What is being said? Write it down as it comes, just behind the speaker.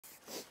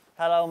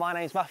Hello, my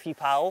name's Matt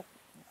Powell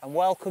and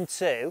welcome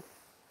to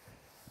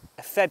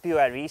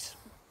February's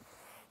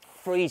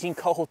freezing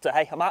cold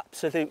day. I'm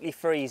absolutely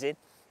freezing.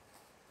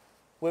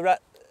 We're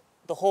at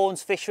the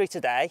Horns Fishery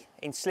today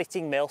in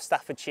Slitting Mill,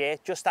 Staffordshire,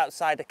 just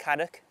outside of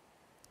Cannock,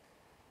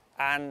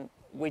 and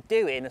we're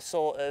doing a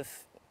sort of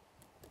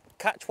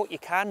catch what you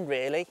can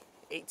really.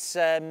 It's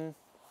been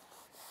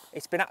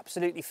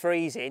absolutely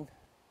freezing.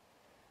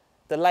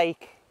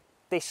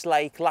 This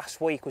lake last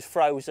week was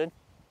frozen,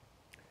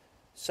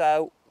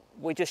 so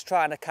we're just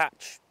trying to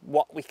catch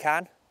what we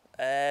can,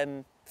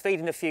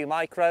 feeding a few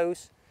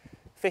micros,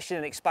 fishing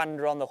an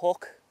expander on the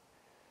hook,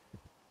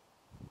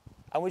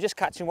 and we're just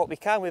catching what we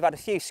can. We've had a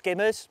few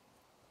skimmers,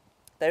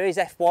 there is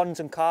F1s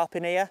and carp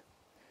in here,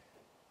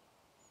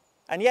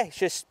 and yeah, it's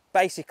just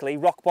basically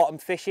rock bottom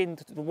fishing.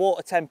 The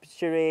water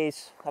temperature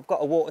is, I've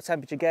got a water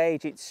temperature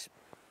gauge, it's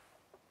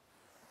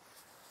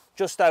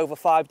just over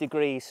 5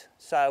 degrees,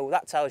 so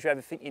that tells you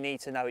everything you need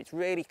to know. It's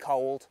really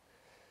cold,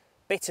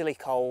 bitterly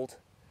cold,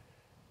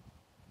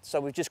 so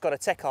we've just got to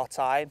take our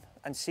time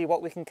and see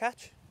what we can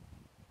catch.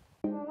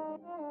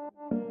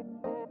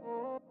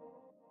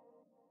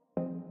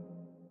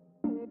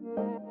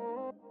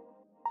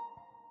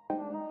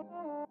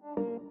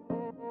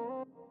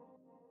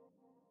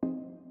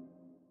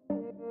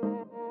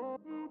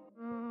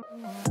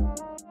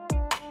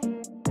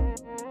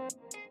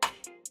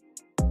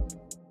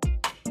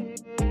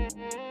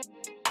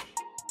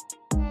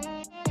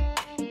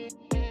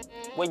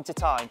 Winter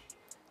time,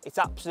 it's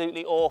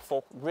absolutely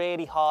awful,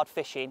 really hard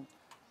fishing,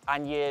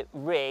 and your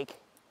rig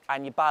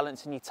and your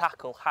balance and your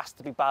tackle has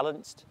to be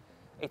balanced.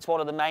 It's one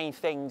of the main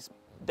things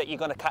that you're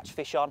going to catch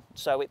fish on,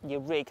 so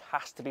your rig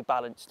has to be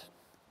balanced.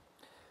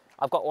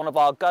 I've got one of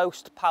our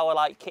Ghost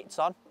Powerlight kits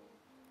on.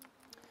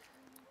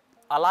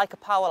 I like a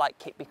Powerlight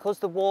kit because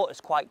the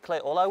water's quite clear.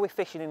 Although we're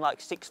fishing in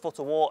like 6 foot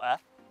of water,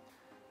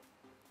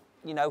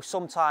 you know,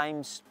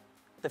 sometimes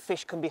the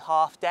fish can be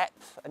half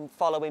depth and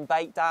following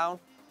bait down.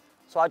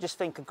 So I just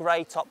think a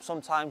grey top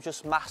sometimes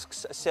just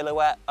masks a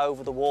silhouette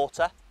over the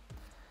water.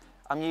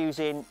 I'm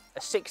using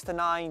a 6 to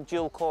 9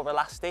 dual core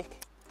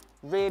elastic,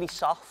 really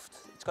soft.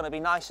 It's going to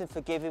be nice and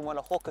forgiving when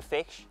I hook a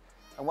fish.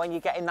 And when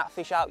you're getting that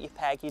fish out your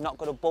peg, you're not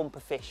going to bump a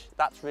fish.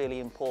 That's really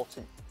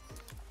important.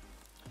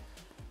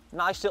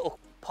 Nice little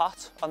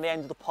pot on the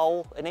end of the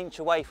pole, an inch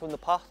away from the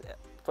pot,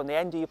 from the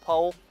end of your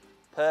pole,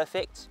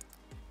 perfect.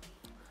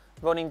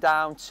 Running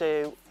down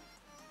to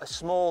a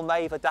small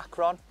Maver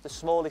Dacron, the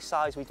smallest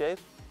size we do.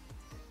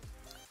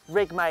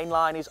 Rig main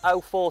line is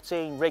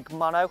 014 rig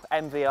mono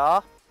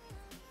MVR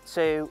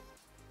to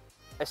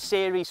a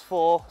series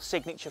 4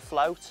 signature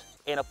float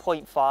in a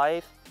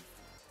 0.5.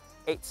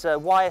 It's a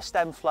wire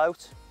stem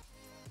float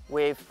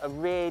with a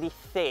really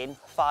thin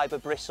fibre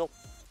bristle.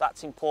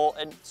 That's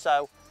important.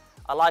 So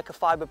I like a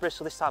fibre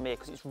bristle this time of year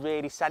because it's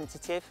really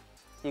sensitive.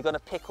 You're going to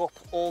pick up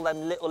all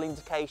them little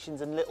indications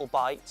and little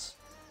bites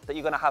that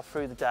you're going to have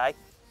through the day.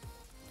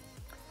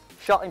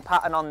 Shotting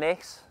pattern on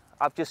this,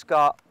 I've just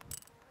got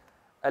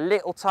a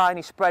little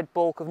tiny spread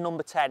bulk of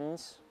number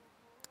 10s,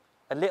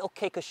 a little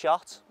kicker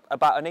shot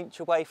about an inch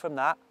away from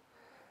that,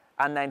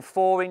 and then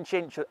 4-inch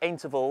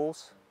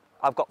intervals.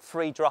 I've got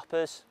 3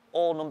 droppers,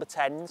 all number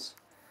 10s,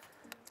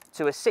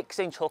 to a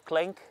 6-inch hook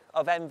link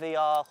of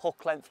MVR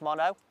hook length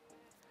mono,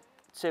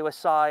 to a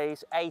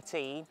size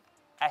 18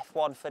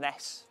 F1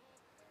 finesse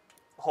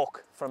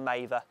hook from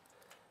Maver.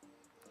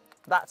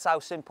 That's how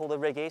simple the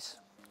rig is.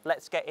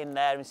 Let's get in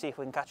there and see if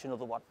we can catch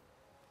another one.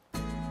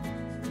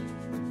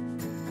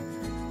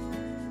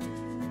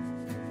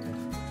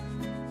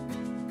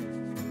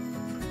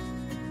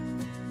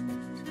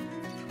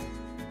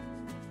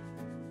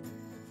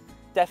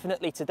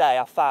 Definitely today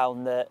I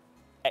found that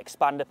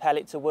expander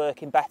pellets are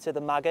working better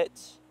than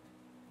maggots.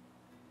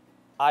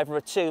 Either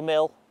a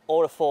 2mm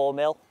or a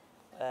 4mm.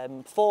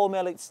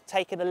 4mm, it's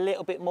taken a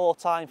little bit more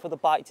time for the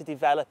bite to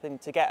develop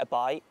and to get a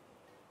bite.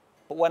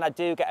 But when I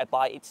do get a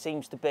bite, it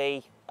seems to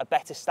be a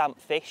better stamped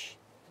fish.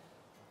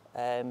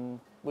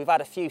 We've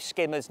had a few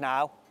skimmers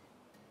now,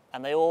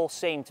 and they all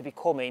seem to be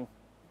coming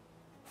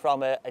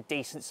from a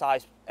decent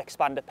sized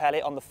expander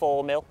pellet on the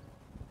 4mm.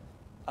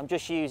 I'm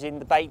just using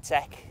the Bait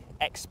Tech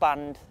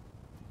expanders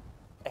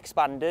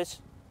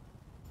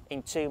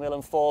in 2mm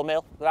and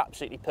 4mm. They're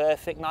absolutely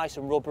perfect, nice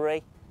and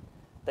rubbery.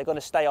 They're going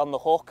to stay on the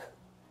hook.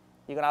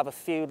 You're going to have a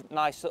few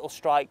nice little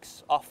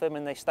strikes off them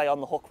and they stay on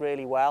the hook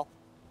really well.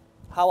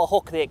 How I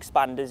hook the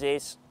expanders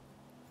is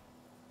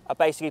I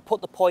basically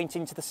put the point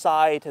into the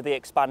side of the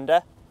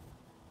expander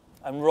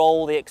and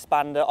roll the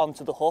expander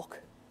onto the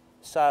hook.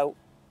 So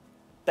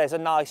there's a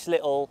nice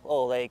little,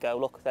 oh there you go,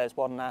 look, there's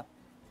one now.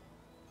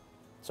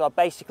 So I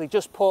basically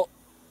just put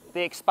the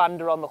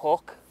expander on the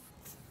hook,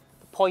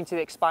 the point of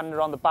the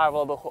expander on the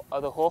barrel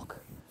of the hook,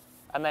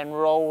 and then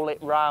roll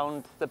it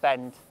round the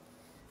bend.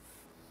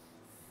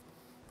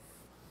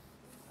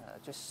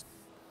 Just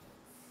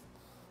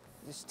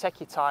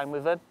take your time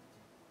with them.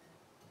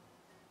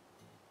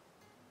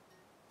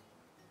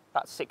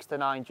 That 6 to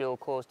 9 dual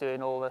core's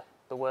doing all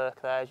the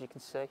work there, as you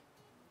can see.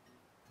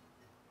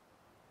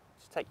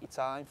 Just take your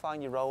time,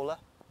 find your roller.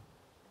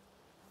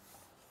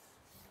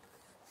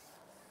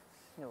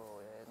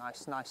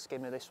 Nice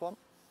skimmer this one.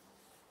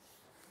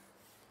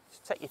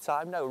 Just take your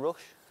time, no rush.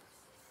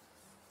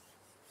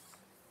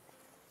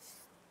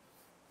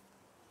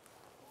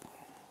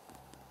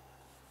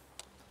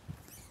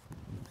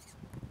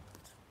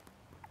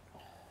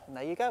 And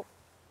there you go.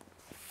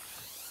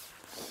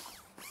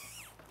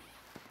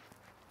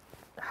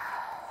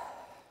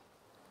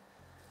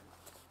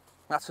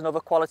 That's another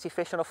quality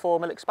fish on a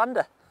 4mm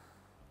expander.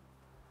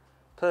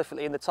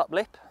 Perfectly in the top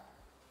lip.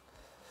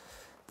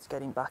 Let's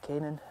get him back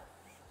in and...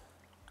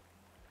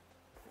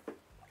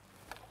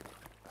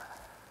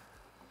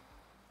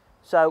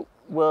 So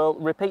we'll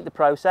repeat the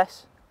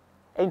process.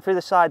 In through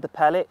the side of the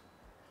pellet,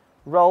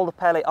 roll the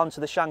pellet onto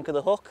the shank of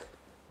the hook.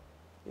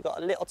 You've got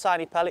a little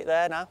tiny pellet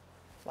there now,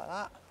 like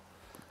that.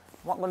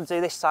 What I'm going to do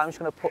this time is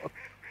going to put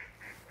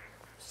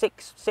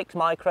six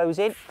micros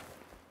in,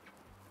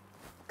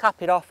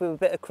 cap it off with a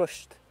bit of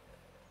crushed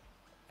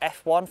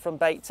F1 from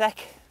Bait Tech.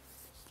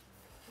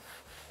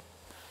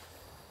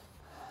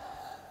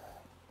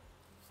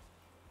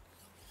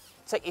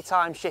 Take your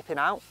time shipping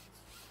out.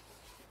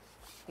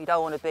 You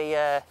don't want to be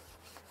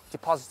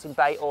depositing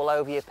bait all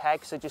over your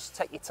peg, so just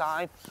take your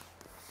time.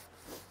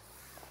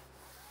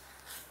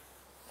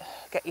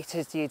 Get you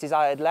to your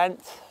desired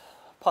length,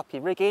 pop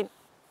your rig in,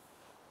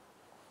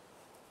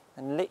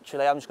 and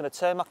literally I'm just going to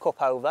turn my cup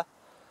over,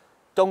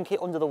 dunk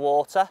it under the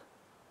water,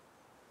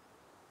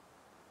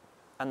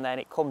 and then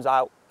it comes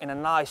out in a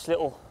nice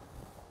little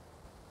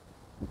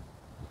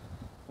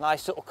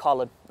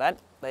column. Then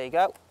there you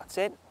go, that's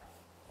it.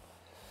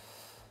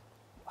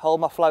 Hold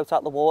my float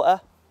out the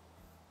water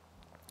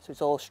so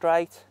it's all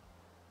straight.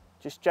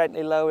 Just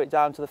gently lower it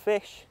down to the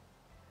fish,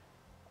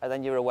 and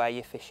then you're away,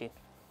 you're fishing.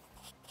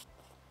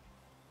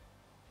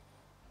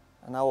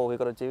 And now all we've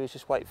got to do is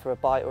just wait for a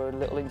bite or a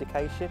little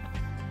indication.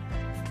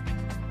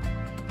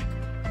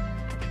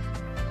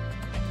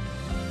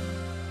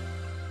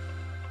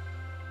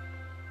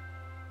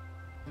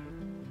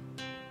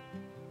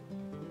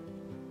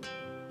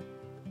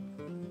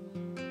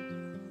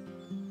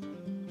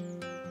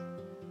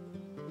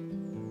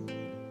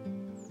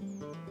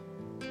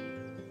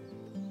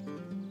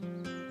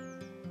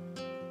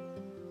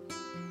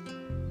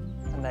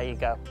 And there you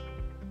go.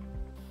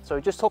 So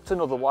we just hooked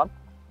another one.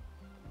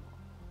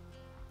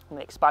 And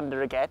the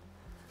expander again.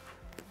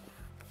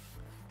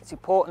 It's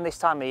important this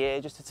time of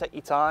year just to take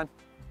your time,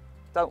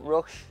 don't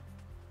rush,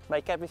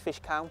 make every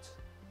fish count.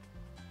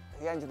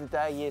 At the end of the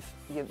day,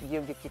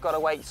 you've got to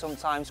wait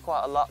sometimes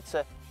quite a lot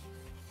to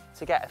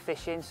get a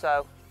fish in,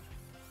 so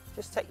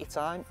just take your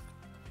time.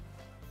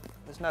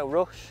 There's no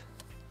rush.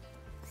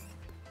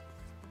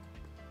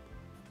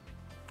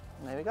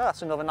 And there we go,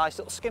 that's another nice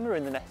little skimmer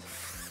in the net.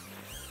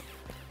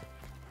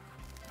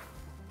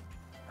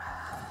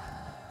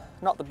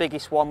 Not the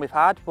biggest one we've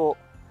had, but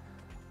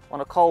on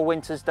a cold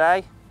winter's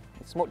day,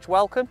 it's much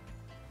welcome.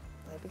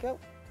 There we go.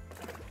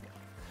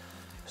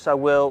 So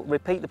we'll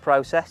repeat the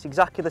process,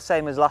 exactly the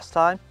same as last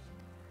time.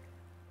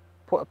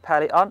 Put a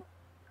pellet on,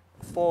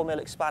 4mm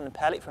expanding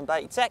pellet from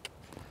Bait Tech.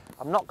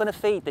 I'm not going to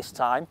feed this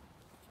time.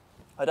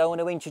 I don't want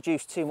to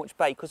introduce too much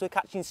bait because we're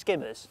catching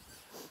skimmers.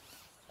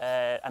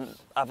 And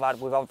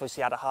we've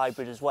obviously had a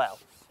hybrid as well.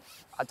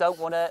 I don't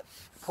want to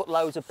put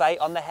loads of bait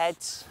on the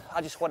heads.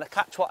 I just want to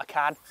catch what I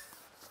can.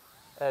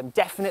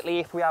 Definitely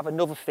if we have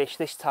another fish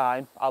this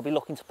time, I'll be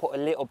looking to put a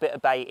little bit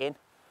of bait in.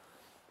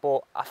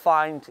 But I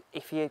find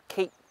if you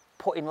keep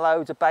putting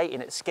loads of bait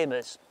in at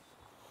skimmers,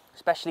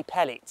 especially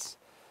pellets,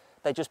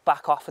 they just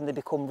back off and they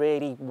become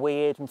really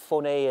weird and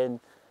funny,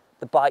 and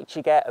the bites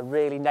you get are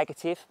really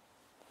negative.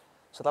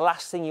 So the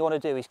last thing you want to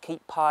do is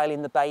keep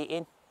piling the bait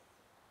in.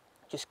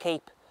 Just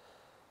keep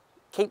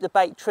the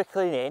bait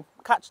trickling in,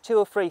 catch 2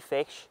 or 3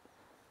 fish.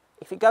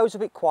 If it goes a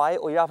bit quiet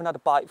or you haven't had a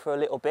bite for a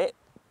little bit,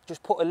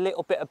 just put a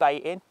little bit of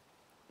bait in.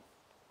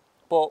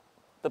 But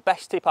the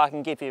best tip I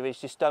can give you is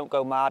just don't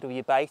go mad with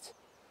your bait.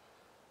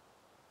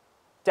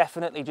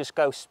 Definitely just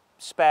go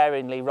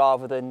sparingly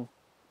rather than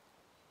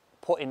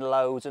putting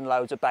loads and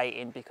loads of bait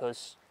in,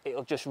 because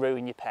it'll just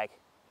ruin your peg.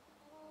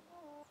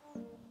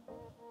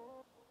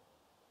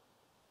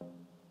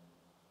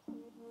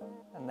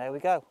 And there we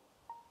go.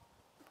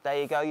 There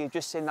you go, you've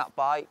just seen that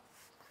bite.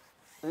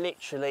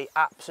 Literally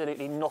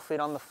absolutely nothing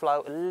on the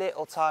float, a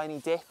little tiny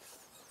dip.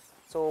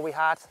 That's all we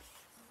had.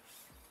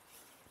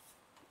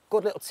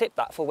 Good little tip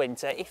that for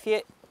winter.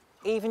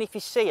 Even if you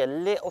see a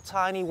little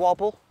tiny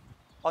wobble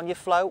on your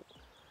float,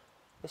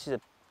 this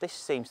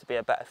seems to be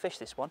a better fish,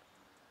 this one.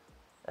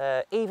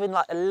 Even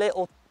like a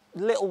little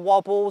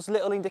wobbles,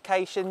 little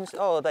indications.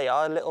 Oh, they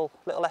are, a little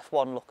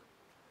F1, look.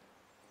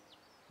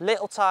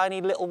 Little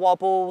tiny, little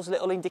wobbles,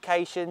 little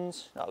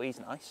indications. Oh, he's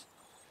nice.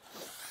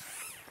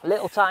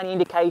 Little tiny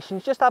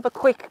indications, just have a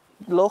quick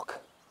look.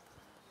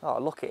 Oh,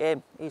 look at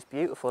him, he's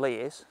beautiful, he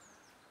is.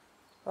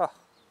 Oh,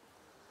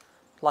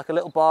 like a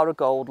little bar of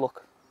gold,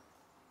 look.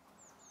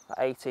 At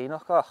 18,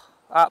 look, oh,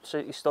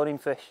 absolutely stunning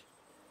fish.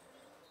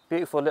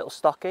 Beautiful little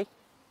stocky.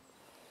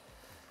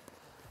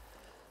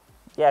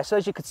 Yeah, so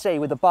as you could see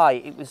with the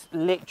bite, it was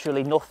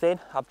literally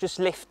nothing. I've just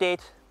lifted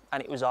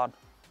and it was on.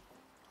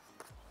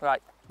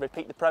 Right,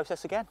 repeat the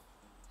process again.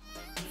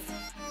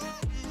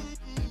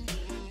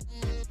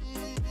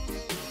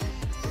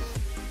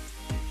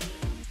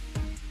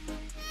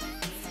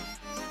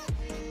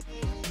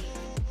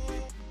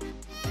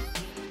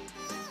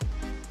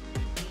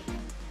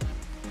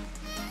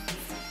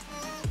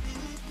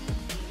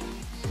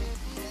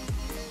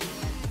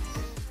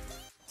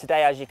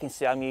 Today, as you can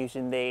see, I'm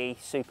using the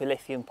Super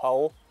Lithium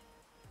pole.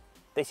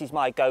 This is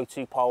my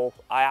go-to pole.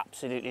 I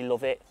absolutely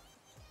love it.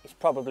 It's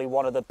probably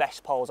one of the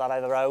best poles I've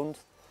ever owned.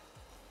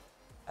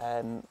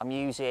 I'm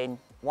using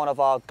one of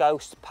our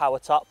Ghost power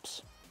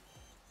tops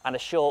and a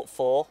short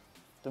 4.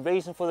 The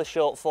reason for the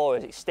short 4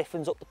 is it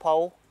stiffens up the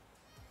pole.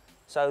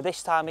 So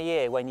this time of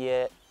year, when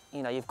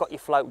you've got your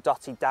float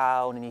dotted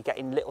down and you're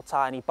getting little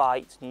tiny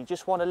bites and you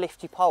just want to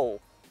lift your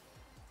pole,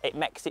 it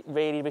makes it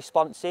really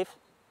responsive.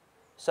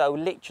 So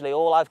literally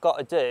all I've got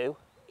to do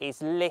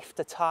is lift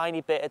a tiny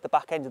bit at the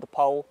back end of the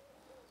pole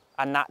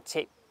and that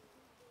tip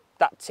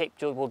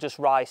will just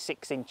rise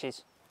 6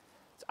 inches.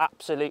 It's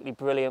absolutely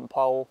brilliant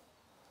pole.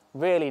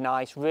 Really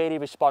nice, really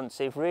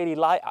responsive, really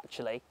light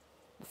actually.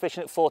 We're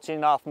fishing at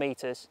 14.5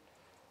 metres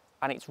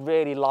and it's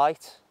really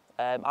light.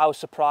 I was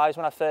surprised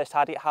when I first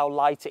had it how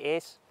light it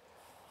is.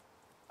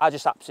 I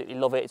just absolutely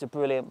love it. It's a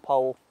brilliant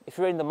pole. If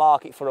you're in the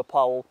market for a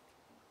pole,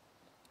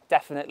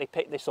 definitely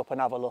pick this up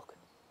and have a look.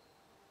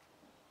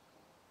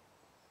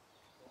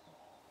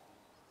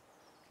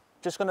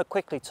 Just going to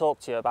quickly talk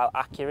to you about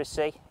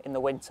accuracy in the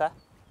winter.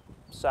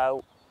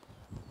 So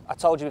I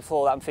told you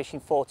before that I'm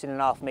fishing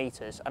 14.5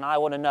 metres and I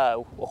want to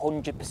know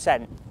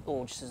 100%,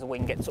 oh, just as the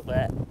wind gets up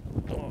there.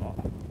 There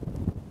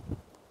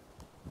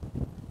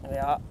we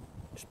are,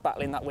 just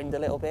battling that wind a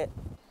little bit.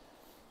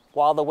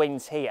 While the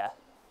wind's here,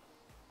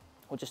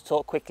 we'll just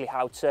talk quickly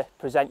how to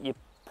present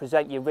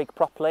your rig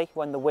properly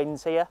when the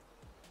wind's here.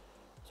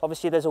 So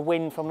obviously there's a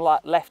wind from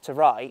left to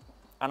right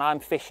and I'm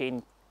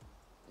fishing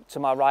to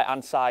my right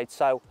hand side.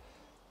 So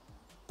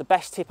the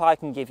best tip I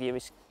can give you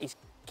is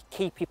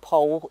keep your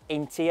pole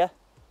into you.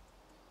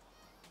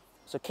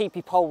 So keep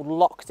your pole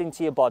locked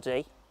into your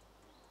body.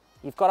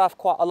 You've got to have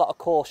quite a lot of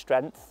core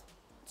strength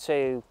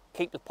to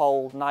keep the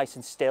pole nice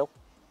and still.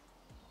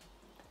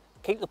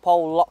 Keep the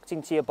pole locked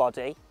into your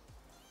body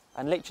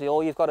and literally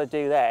all you've got to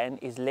do then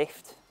is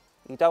lift.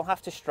 You don't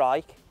have to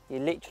strike, you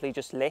literally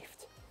just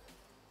lift.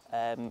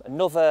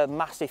 Another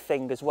massive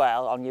thing as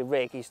well on your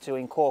rig is to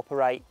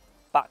incorporate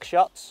back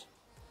shots.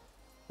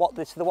 What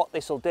this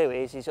will do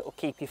is it'll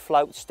keep your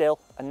float still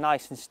and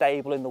nice and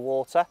stable in the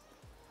water.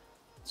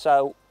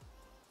 So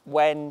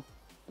when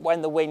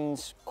the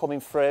wind's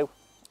coming through,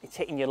 it's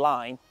hitting your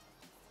line,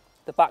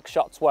 the back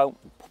shots won't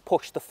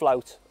push the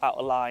float out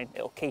of line.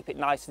 It'll keep it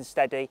nice and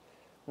steady,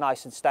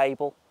 nice and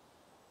stable,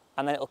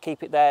 and then it'll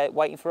keep it there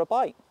waiting for a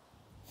bite.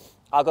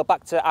 I'll go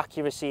back to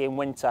accuracy in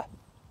winter.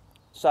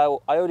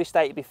 So I already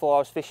stated before I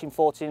was fishing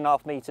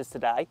 14.5 metres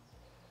today.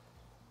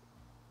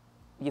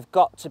 You've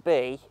got to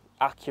be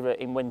accurate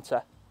in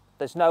winter.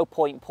 There's no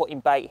point putting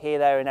bait here,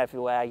 there and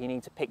everywhere. You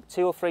need to pick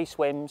 2 or 3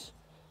 swims,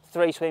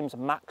 3 swims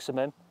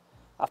maximum.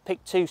 I've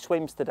picked 2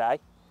 swims today,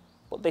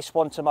 but this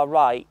one to my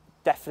right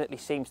definitely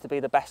seems to be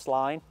the best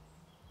line.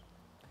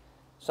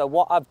 So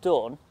what I've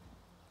done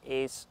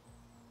is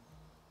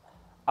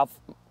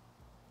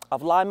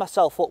I've lined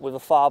myself up with a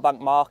far bank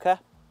marker.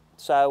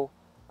 So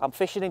I'm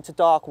fishing into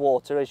dark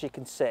water, as you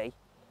can see,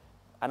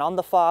 and on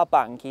the far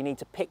bank you need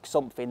to pick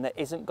something that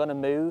isn't going to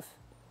move,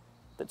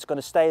 that's going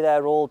to stay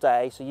there all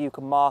day so you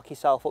can mark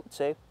yourself up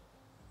to.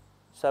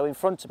 So in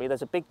front of me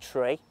there's a big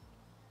tree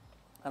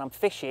and I'm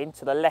fishing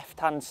to the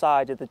left hand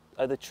side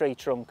of the tree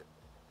trunk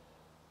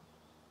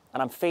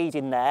and I'm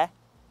feeding there.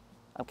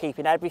 I'm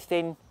keeping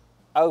everything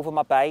over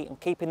my bait. I'm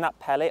keeping that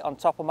pellet on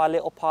top of my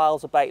little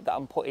piles of bait that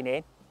I'm putting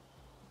in.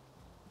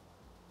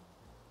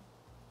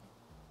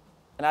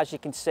 And as you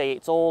can see,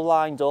 it's all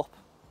lined up.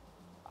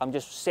 I'm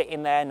just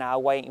sitting there now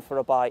waiting for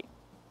a bite.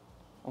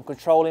 I'm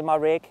controlling my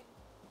rig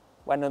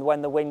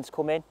when the wind's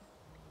come in.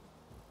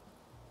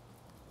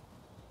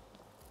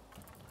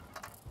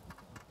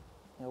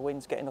 The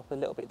wind's getting up a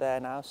little bit there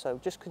now, so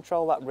just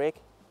control that rig.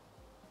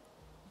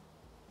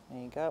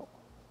 There you go.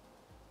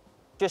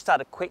 Just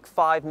had a quick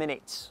 5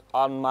 minutes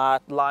on my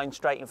line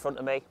straight in front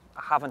of me.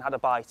 I haven't had a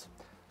bite.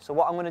 So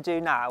what I'm going to do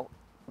now,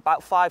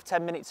 about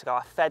 5–10 minutes ago,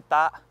 I fed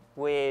that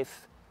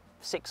with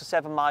 6 or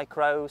 7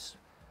 micros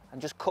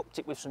and just cooked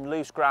it with some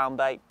loose ground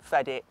bait,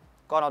 fed it,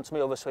 gone on to my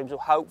other swims. So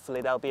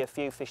hopefully there'll be a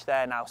few fish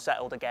there now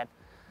settled again.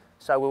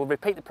 So we'll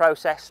repeat the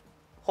process,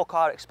 hook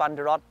our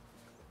expander on,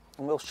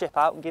 and we'll ship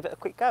out and give it a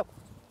quick go.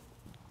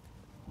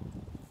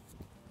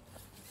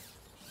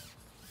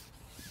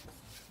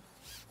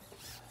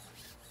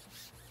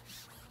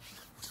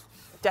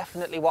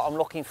 Definitely what I'm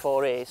looking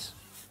for is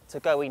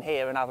to go in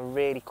here and have a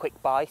really quick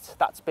bite.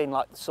 That's been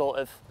like the sort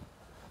of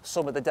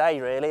some of the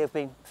day really. I've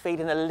been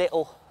feeding a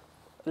little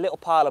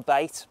pile of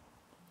bait,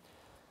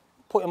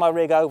 putting my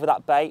rig over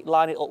that bait,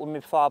 line it up with my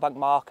far bank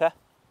marker,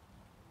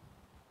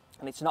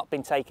 and it's not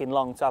been taking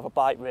long to have a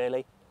bite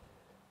really.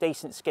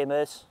 Decent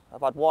skimmers.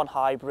 I've had 1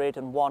 hybrid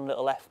and 1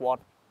 little F1.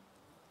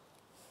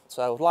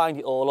 So I've lined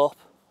it all up.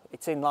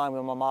 It's in line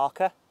with my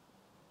marker.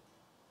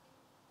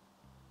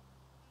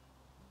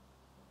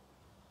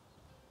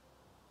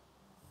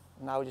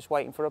 Now we're just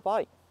waiting for a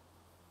bite.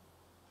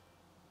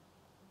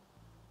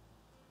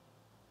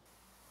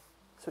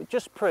 So it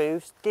just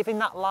proves giving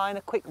that line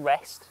a quick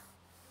rest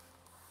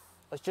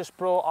has just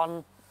brought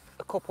on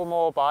a couple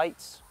more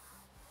bites.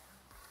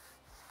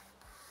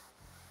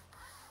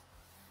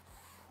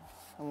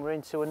 And we're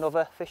into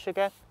another fish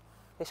again.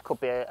 This could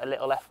be a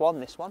little F1,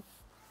 this one.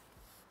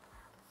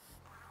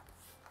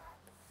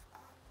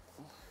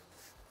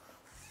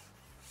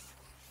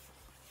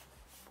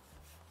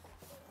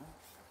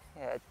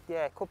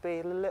 Yeah, it could be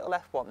a little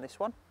F1, this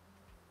one.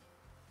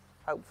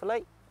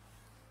 Hopefully.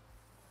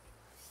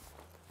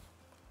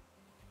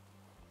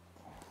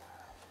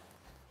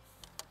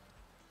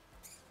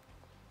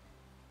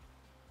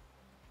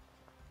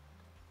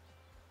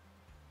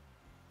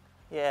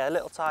 Yeah, a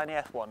little tiny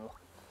F1, look.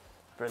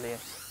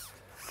 Brilliant.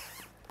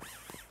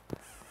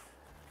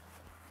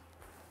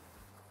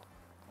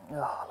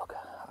 Oh,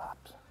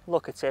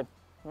 look at him.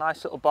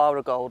 Nice little bar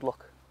of gold,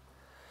 look.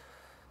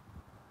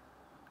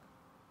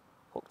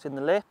 Hooked in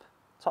the lip,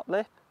 top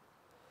lip.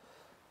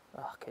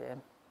 Look at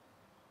him.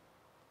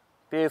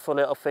 Beautiful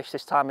little fish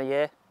this time of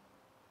year.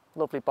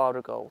 Lovely bar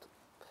of gold.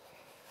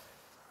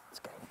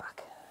 Let's get him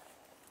back.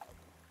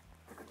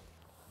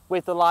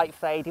 With the light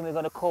fading, we're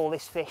going to call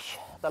this fish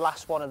the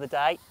last one of the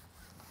day.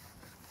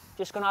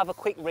 Just going to have a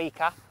quick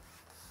recap.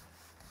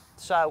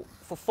 So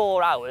for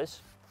 4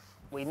 hours,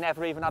 we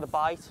never even had a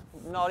bite,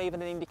 not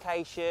even an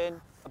indication,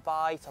 a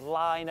bite, a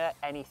liner,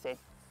 anything.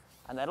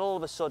 And then all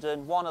of a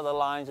sudden, one of the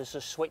lines has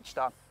just switched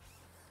on.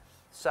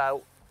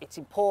 So it's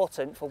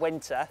important for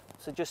winter,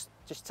 so just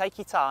take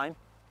your time.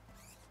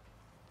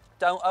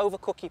 Don't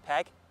overcook your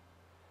peg.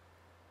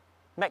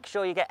 Make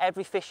sure you get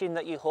every fish in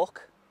that you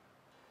hook,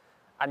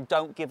 and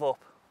don't give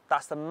up.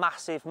 That's the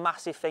massive,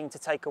 massive thing to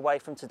take away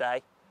from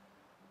today.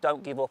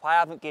 Don't give up. I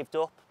haven't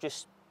given up,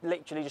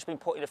 literally just been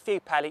putting a few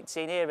pellets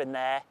in here and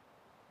there.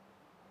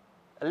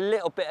 A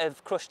little bit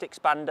of crushed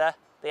expander,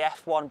 the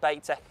F1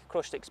 Bait Tech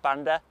crushed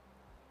expander.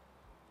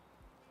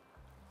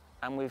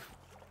 And we've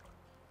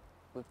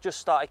just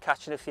started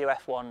catching a few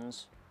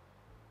F1s.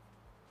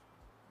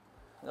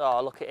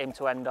 Oh, look at him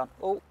to end on.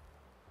 Oh.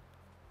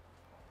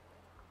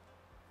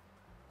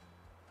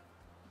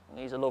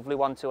 He's a lovely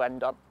one to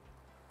end on.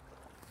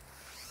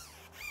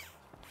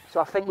 So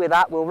I think with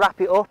that, we'll wrap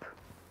it up.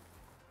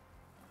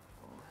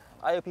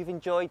 I hope you've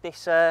enjoyed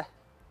this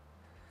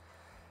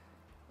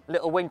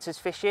little winter's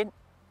fishing.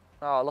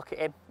 Oh, look at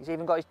him. He's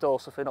even got his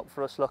dorsal fin up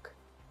for us, look.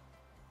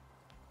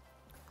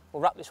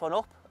 We'll wrap this one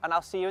up and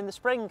I'll see you in the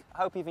spring. I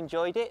hope you've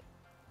enjoyed it.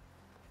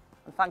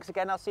 And thanks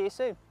again, I'll see you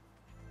soon.